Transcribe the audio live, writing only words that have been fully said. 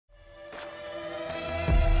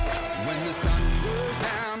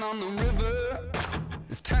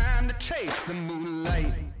chase the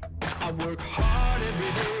moonlight. I work hard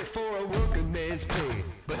every day for a working man's pay,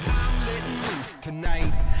 but I'm letting loose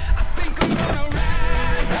tonight. I think I'm gonna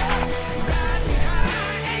rise up, riding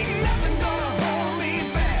high. Ain't nothing gonna hold me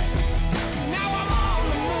back. Now I'm on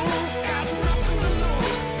the move, got nothing to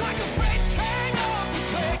lose. Like a freight train off the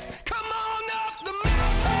tracks. Come on up the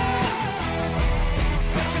mountain,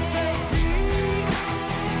 set yourself free.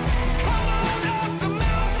 Come on up the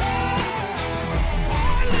mountain,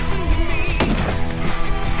 boy, listen to me.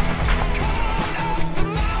 Come on up the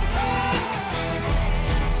mountain,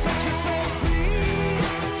 set yourself free.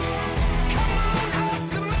 Come on up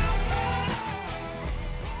the mountain,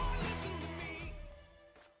 boy, listen to me.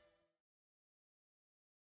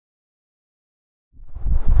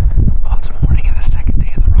 Well, it's morning and the second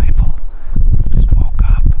day of the rifle. Just woke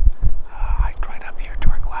up. Hiked right up here to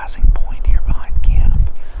our glassing point here behind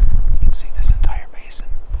camp. You can see this entire basin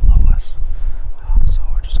below us. So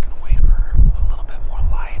we're just going to wait for a little bit more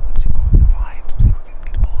light and see what we can find. See if we can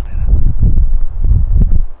get a bullet in it.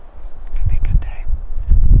 Could be a good day.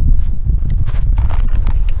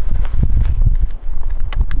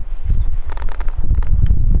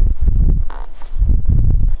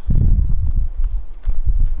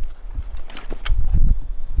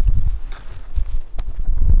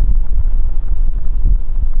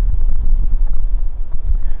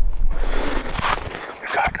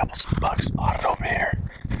 We've got a couple some bucks spotted over here.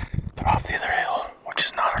 They're off the other hill, which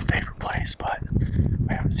is not our favorite place, but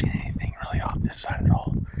we haven't seen anything really off this side at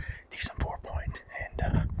all. Decent 4-point, and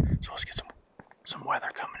supposed to get some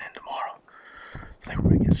weather coming in tomorrow. I think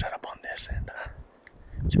we're gonna get set up on this and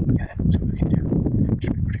see what we can do.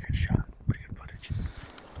 Should be a pretty good shot, pretty good footage.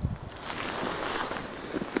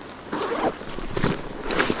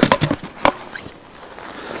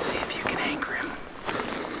 See if you can anchor him.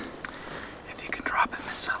 If you can drop him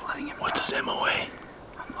instead of letting him. What's his MOA?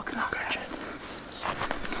 I'm looking at it.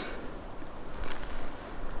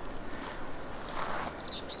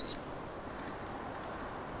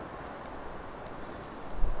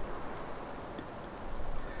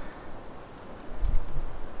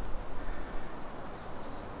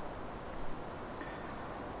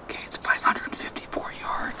 Okay, it's 554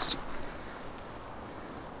 yards.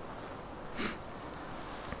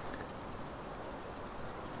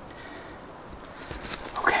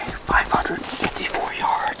 Okay, 554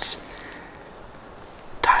 yards.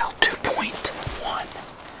 Dial 2.1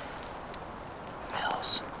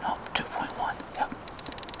 mils. No, 2.1. Yep.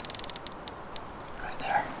 Right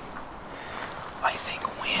there. I think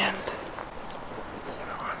wind.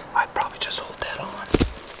 I'd probably just hold that on.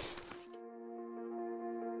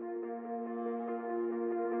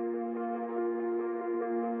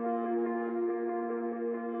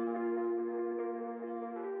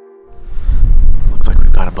 Looks like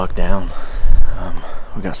we've got a buck down.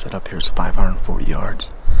 We got set up here is 540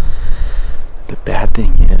 yards. The bad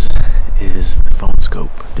thing is the phone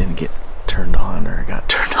scope didn't get turned on or got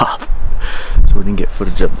turned off, so we didn't get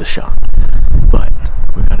footage of the shot. But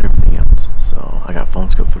we got everything else. So I got phone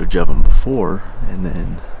scope footage of him before, and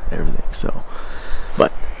then everything. So,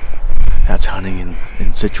 but that's hunting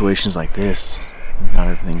in situations like this. Not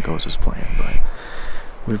everything goes as planned, but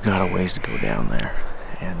we've got a ways to go down there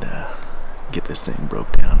and get this thing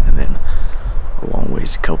broke down, and then a long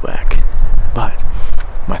ways to go back. But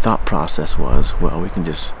my thought process was, well, we can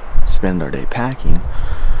just spend our day packing,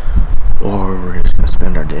 or we're just going to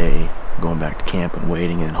spend our day going back to camp and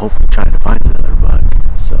waiting and hopefully trying to find another buck.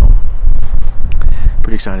 So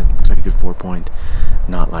pretty excited. Looks like a good 4-point.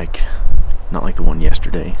 Not like the one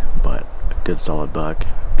yesterday, but a good solid buck.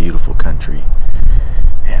 Beautiful country,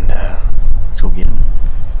 and let's go get him.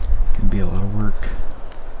 Could be a lot of work.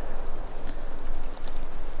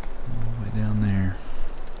 All the way down there.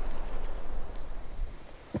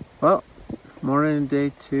 Well, morning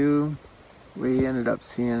day 2, we ended up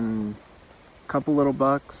seeing a couple little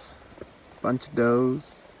bucks, a bunch of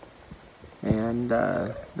does, and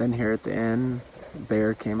then here at the end, a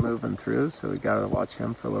bear came moving through, so we got to watch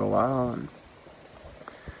him for a little while. And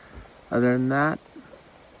other than that,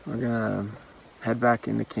 we're gonna head back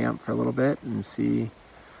into camp for a little bit and see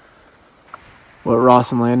what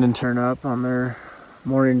Ross and Landon turn up on their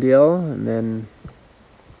morning deal, and then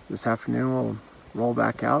this afternoon we'll roll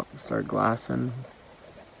back out and start glassing.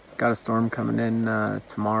 Got a storm coming in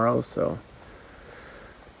tomorrow, so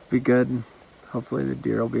be good. Hopefully the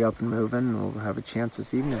deer will be up and moving, and we'll have a chance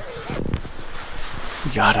this evening.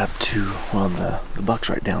 We got up to, well, the buck's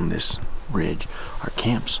right down this ridge. Our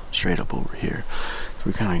camp's straight up over here. So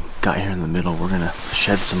we kind of got here in the middle. We're gonna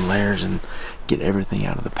shed some layers and get everything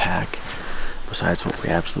out of the pack besides what we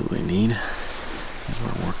absolutely need. as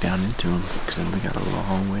we're work down into them, because then we got a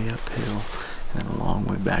long way uphill and then a long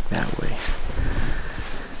way back that way.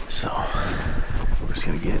 So we're just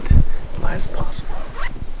gonna get as light as possible.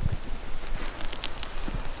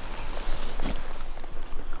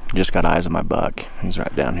 Just got eyes on my buck. He's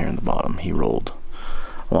right down here in the bottom. He rolled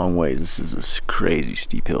a long ways. This is this crazy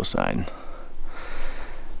steep hillside.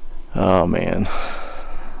 Oh man,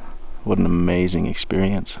 what an amazing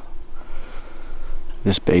experience.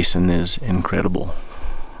 This basin is incredible.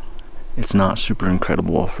 It's not super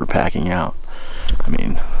incredible for packing out. I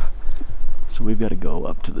mean, so we've got to go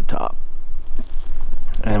up to the top,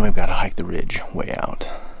 and then we've got to hike the ridge way out.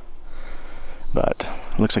 But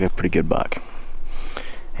it looks like a pretty good buck.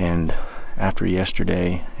 And after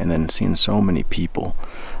yesterday, and then seeing so many people,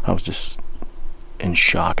 I was just in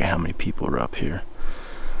shock at how many people were up here.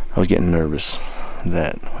 I was getting nervous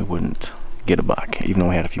that we wouldn't get a buck, even though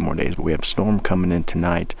we had a few more days. But we have a storm coming in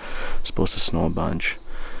tonight. It's supposed to snow a bunch.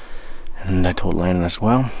 And I told Landon, I said,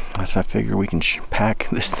 well, I figure we can pack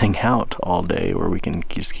this thing out all day, or we can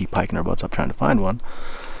just keep hiking our butts up trying to find one.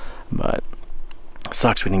 But it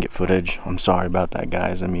sucks we didn't get footage. I'm sorry about that,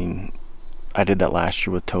 guys. I mean, I did that last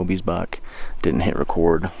year with Toby's buck. Didn't hit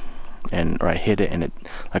record, or I hit it and it,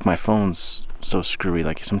 like, my phone's so screwy,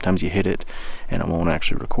 like sometimes you hit it and it won't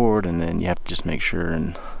actually record, and then you have to just make sure.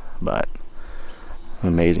 But an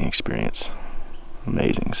amazing experience,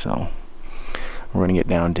 amazing. So we're gonna get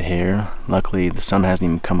down to here. Luckily the sun hasn't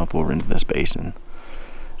even come up over into this basin,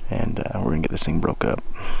 and we're gonna get this thing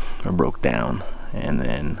broke down, and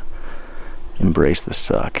then embrace the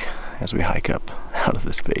suck as we hike up out of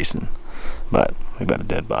this basin. But we've got a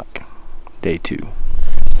dead buck. Day 2.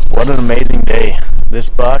 What an amazing day. This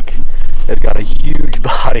buck has got a huge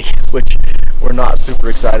body, which we're not super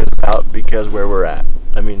excited about because where we're at.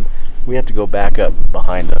 I mean, we have to go back up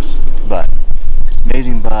behind us. But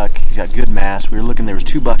amazing buck. He's got good mass. We were looking, there was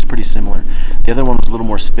 2 bucks pretty similar. The other one was a little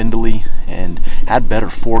more spindly and had better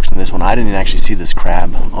forks than this one. I didn't actually see this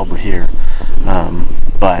crab over here.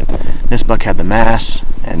 But this buck had the mass,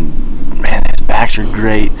 and man, his backs are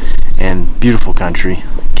great, and beautiful country.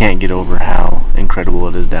 Can't get over how incredible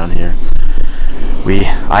it is down here.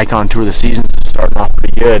 Icon Tour of the season is starting off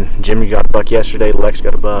pretty good. Jimmy got a buck yesterday, Lex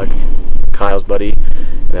got a buck, Kyle's buddy,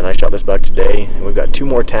 and then I shot this buck today, and we've got 2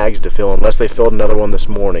 more tags to fill, unless they filled another one this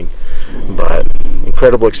morning. But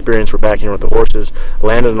incredible experience. We're back here with the horses.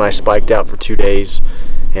 Landon and I spiked out for 2 days,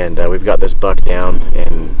 and we've got this buck down,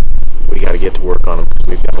 and we got to get to work on him because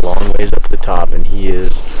we've got a long ways up to the top, and he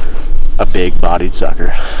is a big bodied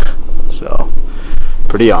sucker. So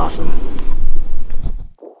pretty awesome.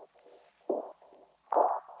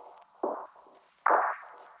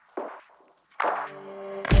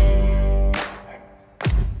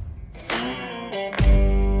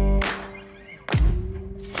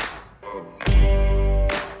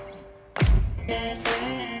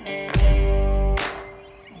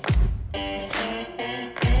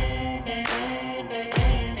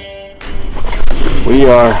 We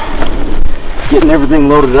are getting everything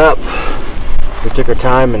loaded up. We took our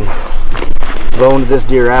time and loaned this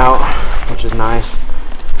deer out, which is nice.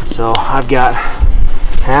 So I've got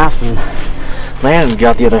half and Landon's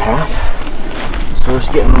got the other half. So we're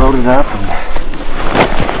just getting loaded up and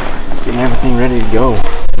getting everything ready to go.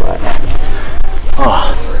 But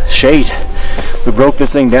oh, shade. We broke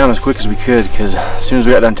this thing down as quick as we could because as soon as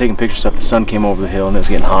we got done taking pictures of stuff, the sun came over the hill and it was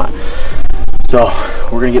getting hot. So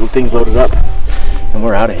we're gonna get things loaded up and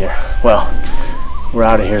we're out of here. Well, we're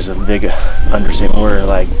out of here is a big understatement. We're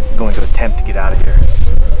like going to attempt to get out of here.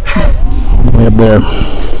 Way up there.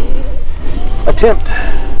 Attempt.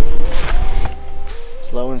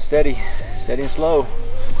 Slow and steady. Steady and slow.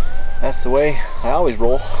 That's the way I always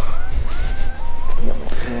roll. Got my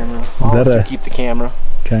camera. Is that a keep the camera?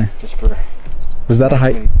 Okay. Just for. Was that a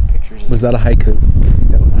haiku? Was that a haiku? I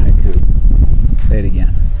think that was a haiku. Say it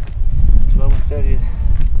again. Slow and steady.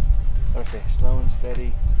 What did I say? Slow and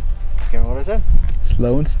steady. Okay, what is that?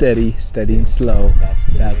 Slow and steady, steady and slow.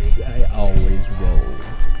 That's I always roll.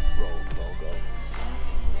 Roll,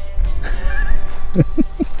 go.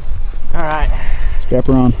 All right. Strap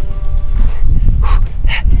her on.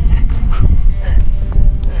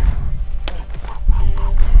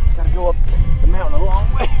 Gotta go up the mountain a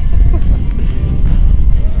long way.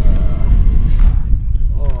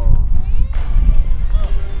 Oh.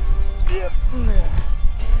 Yep.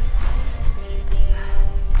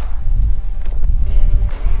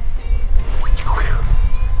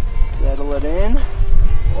 Settle it in.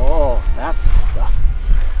 Oh, that's the stuff.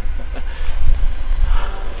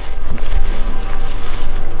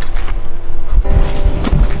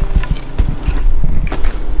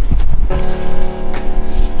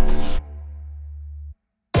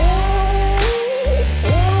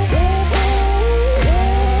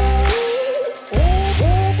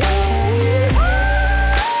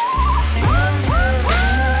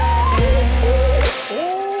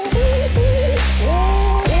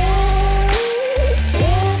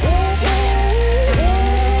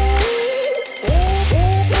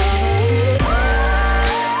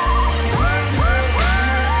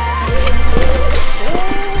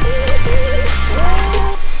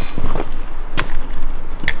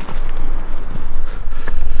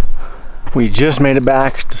 We just made it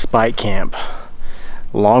back to Spike Camp.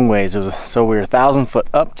 Long ways. So we were 1,000 foot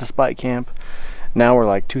up to Spike Camp. Now we're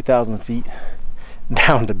like 2,000 feet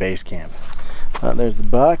down to base camp. There's the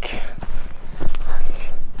buck.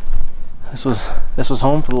 This was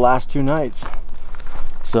home for the last 2 nights.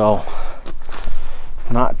 So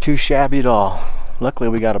not too shabby at all. Luckily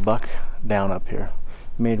we got a buck down up here.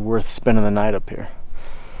 Made worth spending the night up here.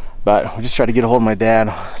 But we just tried to get a hold of my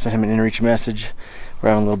dad. Sent him an inReach message. We're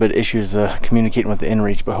having a little bit of issues communicating with the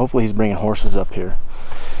inReach, but hopefully he's bringing horses up here,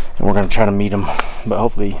 and we're going to try to meet him. But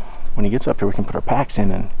hopefully when he gets up here we can put our packs in,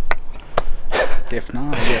 and if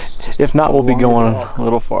not, I guess just if not, we'll be going a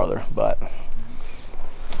little farther. But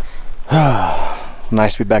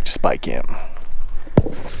nice to be back to Spike Camp.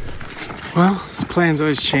 Well, his plans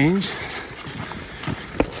always change.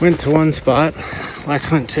 Went to one spot, Lex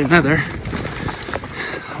went to another.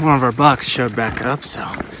 One of our bucks showed back up,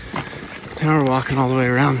 so now we're walking all the way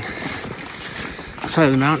around the side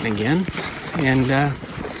of the mountain again, and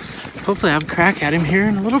hopefully have a crack at him here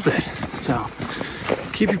in a little bit. So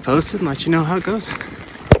keep you posted and let you know how it goes.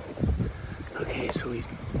 Okay, so we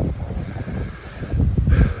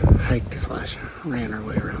hiked / ran our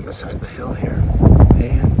way around the side of the hill here,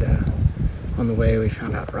 and on the way we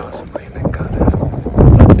found out Ross and Landon got a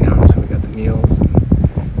buck down, so we got the mules,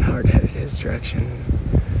 and Howard headed his direction.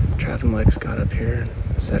 Trav and Lex got up here and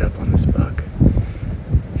set up on this buck.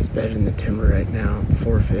 He's bedded in the timber right now,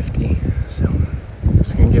 450, so I'm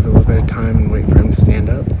just gonna give it a little bit of time and wait for him to stand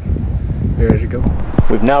up. Be ready to go.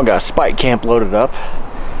 We've now got Spike Camp loaded up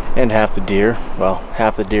and half the deer. Well,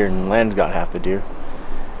 half the deer, and Landon's got half the deer.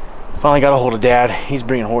 Finally got a hold of Dad. He's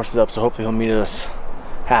bringing horses up, so hopefully he'll meet us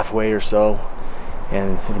halfway or so,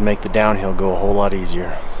 and it'll make the downhill go a whole lot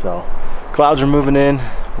easier. So clouds are moving in.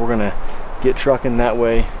 We're gonna get trucking that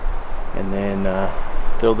way and then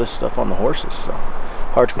throw this stuff on the horses. So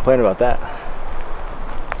hard to complain about that.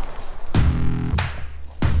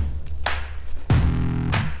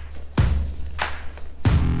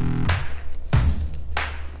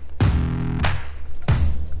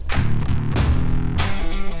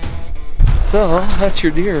 So, that's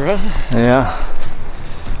your deer, huh? Yeah.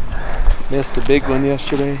 Missed the big one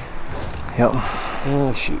yesterday. Yep.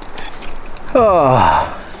 Oh, shoot.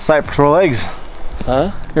 Oh, sight for sore legs.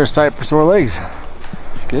 Huh? You're a sight for sore legs.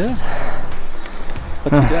 Good.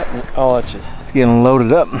 What you got? Oh, that's it. It's getting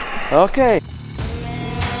loaded up. Okay.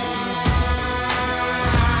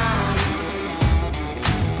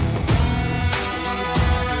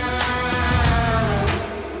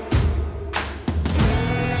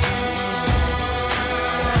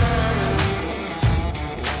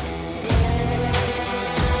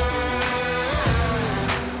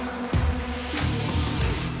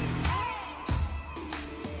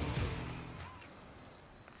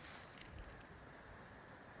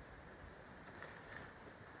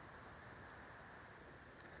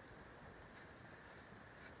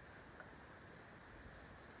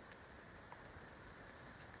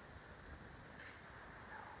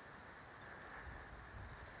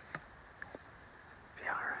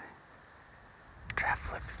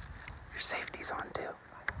 Flip, your safety's on too.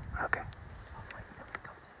 Okay.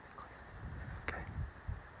 Okay.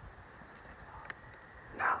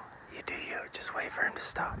 No, you do you. Just wait for him to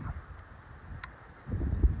stop.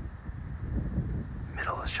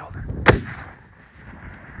 Middle of the shoulder.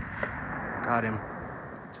 Got him.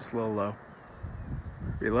 Just a little low.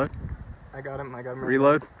 Reload. I got him.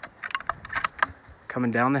 Reload. Coming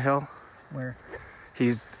down the hill. Where?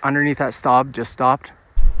 He's underneath that stub, just stopped.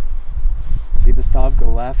 See the stub, go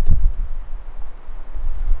left.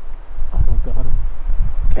 I don't got him.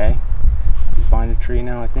 Okay. He's behind a tree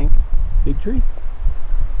now, I think. Big tree?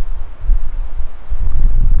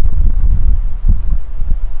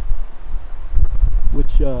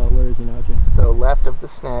 Which, where is he now, Jim? So left of the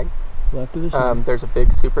snag. Left of the snag? There's a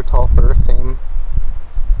big, super tall fir, same.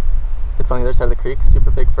 It's on the other side of the creek,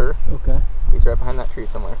 super big fir. Okay. He's right behind that tree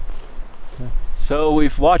somewhere. Okay. So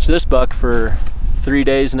we've watched this buck for 3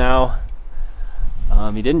 days now.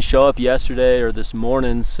 He didn't show up yesterday or this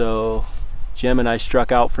morning, so Jim and I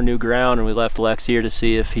struck out for new ground, and we left Lex here to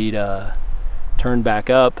see if he'd turn back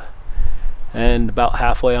up. And about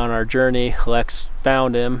halfway on our journey, Lex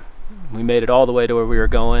found him. We made it all the way to where we were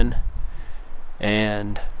going,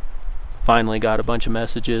 and finally got a bunch of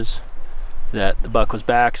messages that the buck was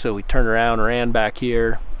back, so we turned around and ran back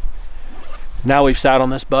here. Now we've sat on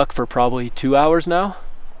this buck for probably 2 hours now,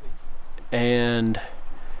 and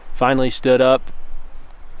finally stood up,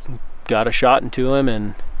 got a shot into him,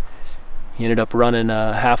 and he ended up running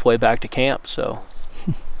halfway back to camp. So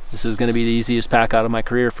this is going to be the easiest pack out of my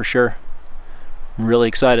career for sure. I'm really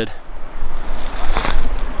excited.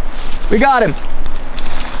 We got him.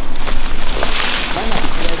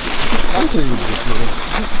 This is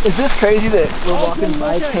ridiculous. Is this crazy that we're walking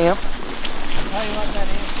by camp?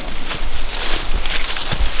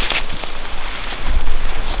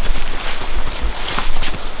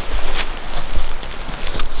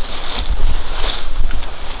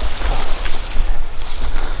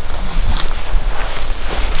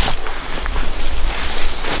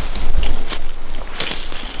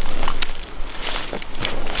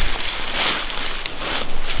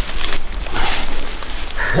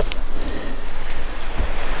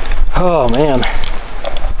 Oh man.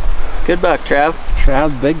 Good buck, Trav.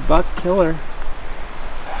 Trav, big buck killer.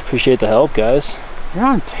 Appreciate the help, guys. You're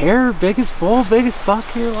on tear, biggest bull, biggest buck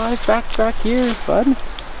of your life, back years, bud.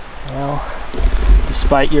 Well,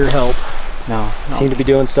 despite your help, No. seem to be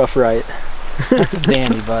doing stuff right. That's a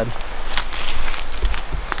dandy, bud.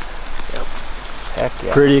 Heck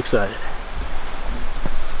yeah. Pretty excited.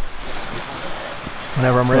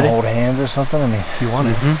 Whenever I'm ready. Hold hands or something. I mean, If you want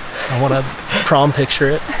it. I want to prom picture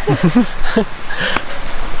it.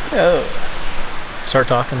 Start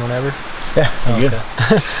talking whenever. yeah, you're good.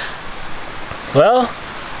 Okay. Well,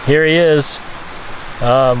 here he is.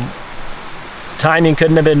 Timing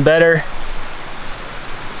couldn't have been better.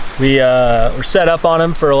 We were set up on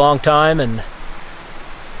him for a long time, and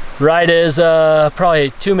right as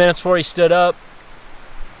probably 2 minutes before he stood up,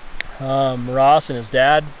 Ross and his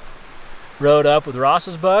dad rode up with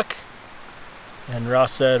Ross's buck, and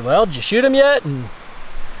Ross said, well, did you shoot him yet? And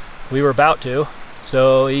we were about to,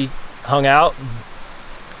 so he hung out and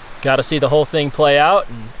got to see the whole thing play out,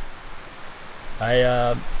 and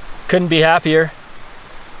I couldn't be happier.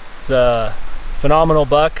 It's a phenomenal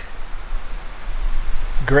buck,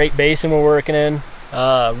 great basin we're working in,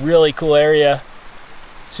 really cool area,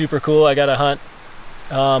 super cool. I got to hunt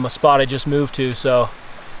a spot I just moved to, so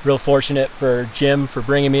real fortunate for Jim for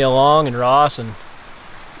bringing me along, and Ross and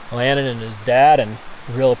Landon and his dad, and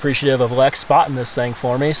real appreciative of Lex spotting this thing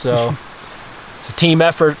for me. So it's a team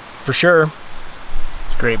effort for sure.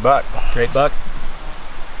 It's a great buck. Great buck.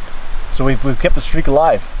 So we've kept the streak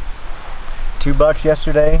alive. 2 bucks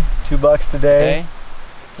yesterday, 2 bucks today.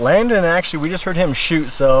 Landon, actually, we just heard him shoot,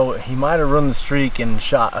 so he might have run the streak and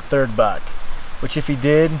shot a 3rd buck, which if he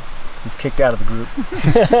did, he's kicked out of the group.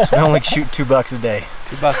 So we only shoot 2 bucks a day.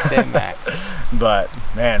 2 bucks a day max. But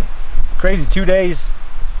man, crazy 2 days,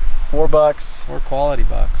 4 bucks, 4 quality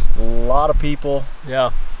bucks. a lot of people.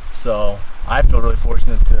 Yeah. So I feel really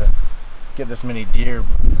fortunate to get this many deer.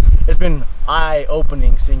 It's been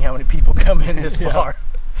eye-opening seeing how many people come in this far.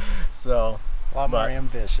 So A lot more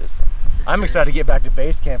ambitious. I'm excited to get back to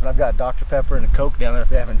base camp, and I've got Dr. Pepper and a Coke down there if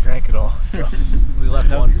they haven't drank it all. So. We left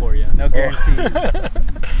one for you. No guarantees.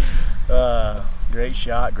 Great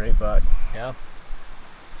shot, great buck. Yeah.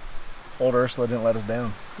 Old Ursula didn't let us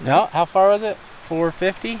down. No, how far was it?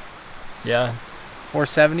 450? Yeah.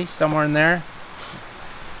 470, somewhere in there.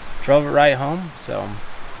 Drove it right home, so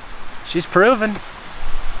she's proven.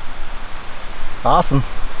 Awesome.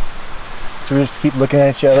 Should we just keep looking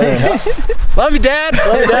at each other? And, Love you, Dad.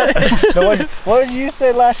 Love you, Dad. no, what did you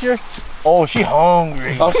say last year? Oh, she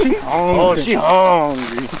hungry. Oh, she hungry. Oh, she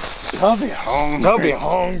hungry. I'll be hungry. I'll be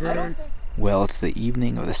hungry. Well, it's the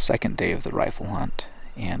evening of the 2nd day of the rifle hunt,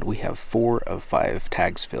 and we have 4 of 5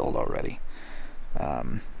 tags filled already.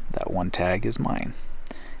 That one tag is mine.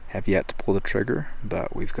 Have yet to pull the trigger,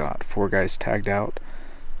 but we've got 4 guys tagged out,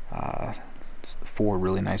 4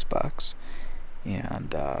 really nice bucks,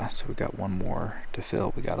 and so we got 1 more to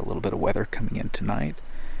fill. We got a little bit of weather coming in tonight,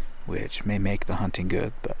 which may make the hunting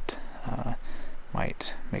good, but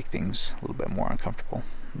might make things a little bit more uncomfortable.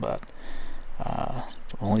 But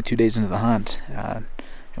only 2 days into the hunt, and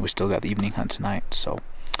we still got the evening hunt tonight, so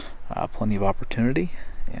plenty of opportunity,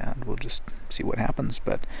 and we'll just see what happens.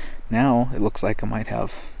 But now it looks like I might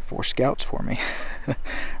have 4 scouts for me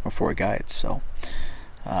or 4 guides, so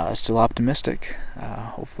still optimistic.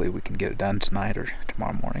 Hopefully we can get it done tonight or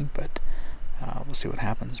tomorrow morning, but we'll see what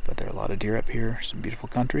happens. But there are a lot of deer up here, some beautiful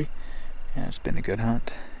country, and it's been a good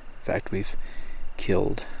hunt. In fact, we've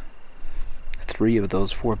killed 3 of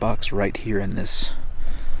those 4 bucks right here in this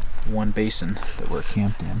one basin that we're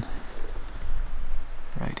camped in.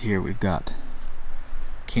 Right here we've got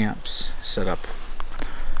camps set up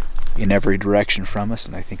in every direction from us,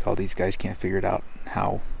 and I think all these guys can't figure it out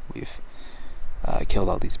how we've killed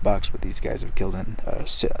all these bucks, but these guys have killed in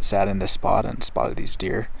sat in this spot and spotted these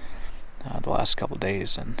deer the last couple of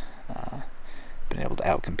days, and been able to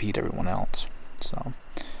outcompete everyone else. So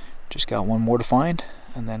just got 1 more to find,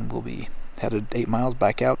 and then we'll be headed 8 miles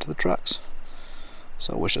back out to the trucks.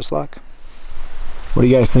 So wish us luck. What do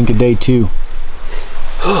you guys think of day 2?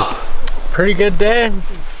 Pretty good day.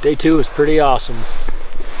 Day 2 was pretty awesome.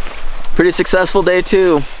 Pretty successful day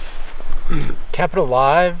 2. Kept it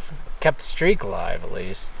alive, kept the streak alive at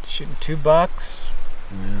least. Shooting 2 bucks.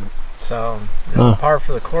 Yeah. So, par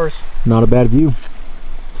for the course. Not a bad view.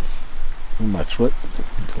 My foot,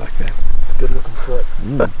 like that. It's a good looking foot.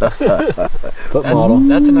 Foot model.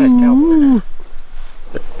 That's a nice cowboy.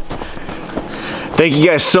 Thank you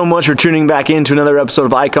guys so much for tuning back into another episode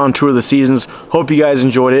of Icon Tour of the Seasons. Hope you guys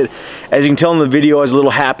enjoyed it. As you can tell in the video, I was a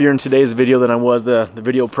little happier in today's video than I was the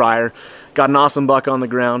video prior. Got an awesome buck on the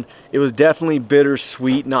ground. It was definitely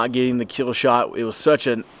bittersweet not getting the kill shot. It was such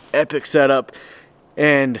an epic setup.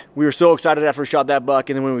 And we were so excited after we shot that buck,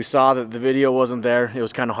 and then when we saw that the video wasn't there, it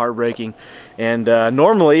was kind of heartbreaking. And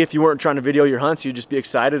normally, if you weren't trying to video your hunts, you'd just be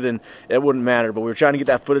excited and it wouldn't matter. But we were trying to get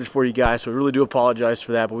that footage for you guys, so we really do apologize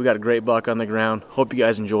for that. But we got a great buck on the ground. Hope you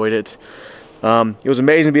guys enjoyed it. It was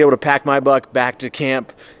amazing to be able to pack my buck back to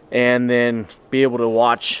camp and then be able to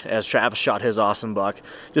watch as Travis shot his awesome buck.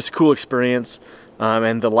 Just a cool experience,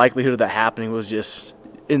 and the likelihood of that happening was just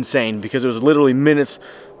insane because it was literally minutes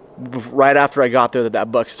right after I got there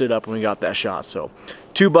that buck stood up when we got that shot. So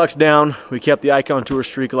 2 bucks down. We kept the Icon Tour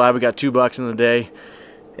streak alive. We got 2 bucks in the day,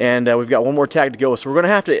 and we've got 1 more tag to go, so we're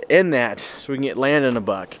gonna have to end that so we can get Landon a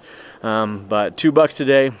buck. But 2 bucks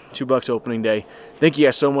today, 2 bucks opening day. Thank you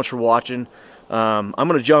guys so much for watching. I'm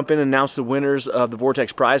gonna jump in and announce the winners of the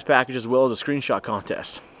Vortex prize package as well as a screenshot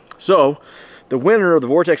contest. So the winner of the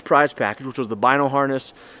Vortex prize package, which was the bino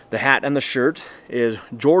harness, the hat, and the shirt, is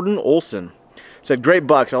Jordan Olson. Said, great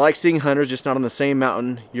bucks. I like seeing hunters, just not on the same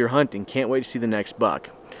mountain you're hunting. Can't wait to see the next buck.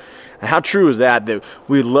 And how true is that? That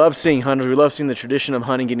we love seeing hunters. We love seeing the tradition of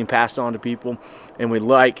hunting getting passed on to people. And we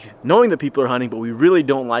like knowing that people are hunting, but we really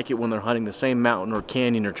don't like it when they're hunting the same mountain or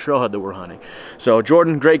canyon or trailhead that we're hunting. So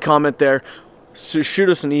Jordan, great comment there. So shoot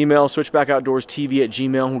us an email,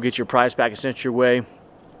 switchbackoutdoorstv@gmail.com. We'll get your prize package sent your way.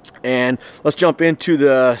 And let's jump into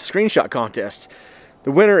the screenshot contest. The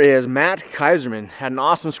winner is Matt Kaiserman. Had an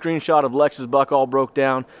awesome screenshot of Lex's buck all broke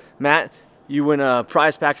down. Matt, you win a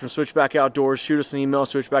prize pack from Switchback Outdoors. Shoot us an email,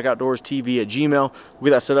 switchbackoutdoorstv@gmail.com. We'll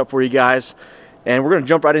get that set up for you guys. And we're going to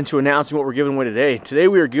jump right into announcing what we're giving away today. Today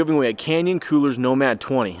we are giving away a Canyon Coolers Nomad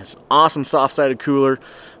 20. It's an awesome soft-sided cooler.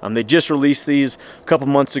 They just released these a couple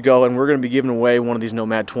months ago, and we're going to be giving away one of these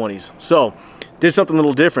Nomad 20s. So, did something a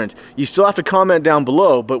little different. You still have to comment down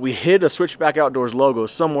below, but we hid a Switchback Outdoors logo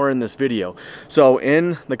somewhere in this video. So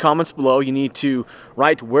in the comments below, you need to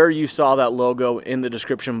write where you saw that logo in the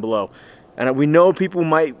description below. And we know people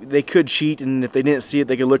they could cheat, and if they didn't see it,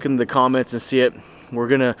 they could look in the comments and see it. We're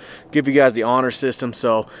gonna give you guys the honor system,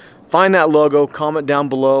 so find that logo, comment down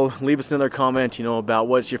below, leave us another comment, you know, about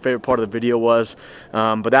what your favorite part of the video was.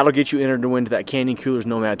 But that'll get you entered to win that Canyon Coolers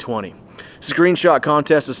Nomad 20. Screenshot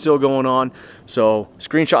contest is still going on, so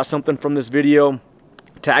screenshot something from this video,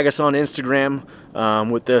 tag us on Instagram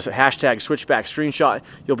with this hashtag Switchback Screenshot.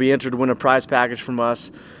 You'll be entered to win a prize package from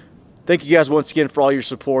us. Thank you guys once again for all your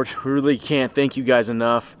support. We really can't thank you guys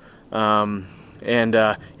enough. And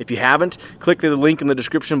if you haven't, click the link in the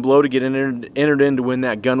description below to get entered in to win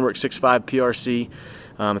that Gunwerks 6.5 PRC.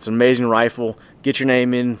 It's an amazing rifle. Get your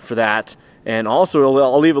name in for that. And also,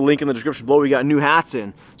 I'll leave a link in the description below. We got new hats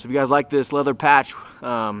in. So if you guys like this leather patch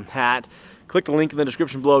hat, click the link in the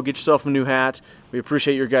description below. Get yourself a new hat. We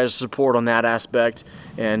appreciate your guys' support on that aspect.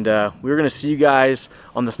 And we're going to see you guys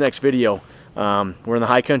on this next video. We're in the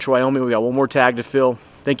high country, Wyoming. We got 1 more tag to fill.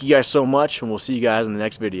 Thank you guys so much, and we'll see you guys in the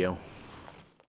next video.